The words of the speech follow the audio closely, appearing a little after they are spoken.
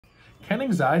Can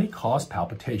anxiety cause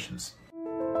palpitations?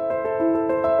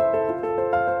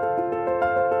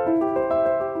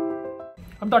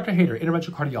 I'm Dr. Haider,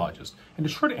 interventional cardiologist, and the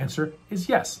short answer is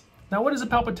yes. Now, what is a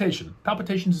palpitation?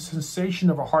 Palpitation is a sensation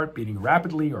of a heart beating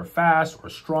rapidly or fast or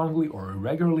strongly or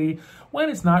irregularly when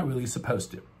it's not really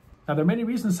supposed to. Now, there are many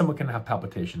reasons someone can have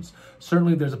palpitations.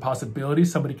 Certainly, there's a possibility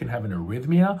somebody can have an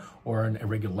arrhythmia or an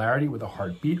irregularity with a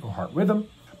heartbeat or heart rhythm.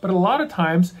 But a lot of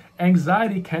times,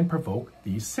 anxiety can provoke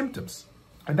these symptoms.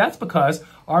 And that's because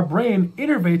our brain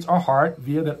innervates our heart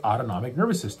via the autonomic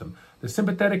nervous system. The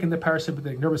sympathetic and the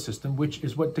parasympathetic nervous system, which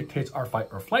is what dictates our fight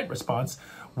or flight response,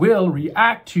 will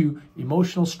react to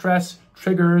emotional stress,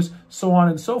 triggers, so on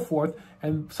and so forth,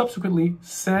 and subsequently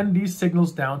send these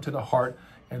signals down to the heart,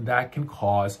 and that can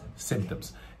cause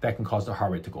symptoms. That can cause the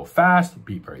heart rate to go fast,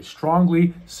 beat very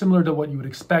strongly, similar to what you would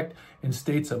expect in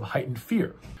states of heightened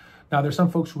fear. Now, there's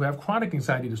some folks who have chronic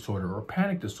anxiety disorder or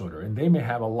panic disorder, and they may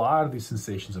have a lot of these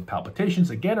sensations of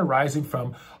palpitations, again, arising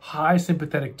from high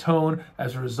sympathetic tone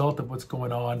as a result of what's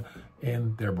going on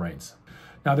in their brains.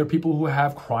 Now, there are people who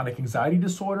have chronic anxiety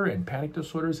disorder and panic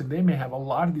disorders, and they may have a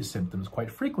lot of these symptoms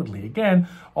quite frequently. Again,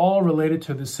 all related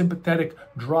to the sympathetic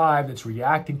drive that's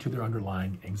reacting to their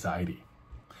underlying anxiety.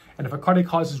 And if a cardiac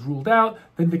cause is ruled out,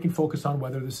 then they can focus on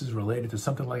whether this is related to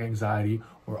something like anxiety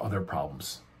or other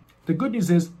problems. The good news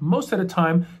is, most of the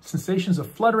time, sensations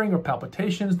of fluttering or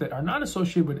palpitations that are not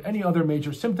associated with any other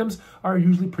major symptoms are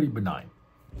usually pretty benign.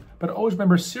 But always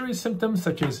remember, serious symptoms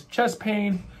such as chest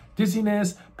pain,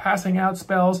 dizziness, passing out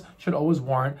spells should always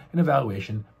warrant an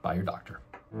evaluation by your doctor.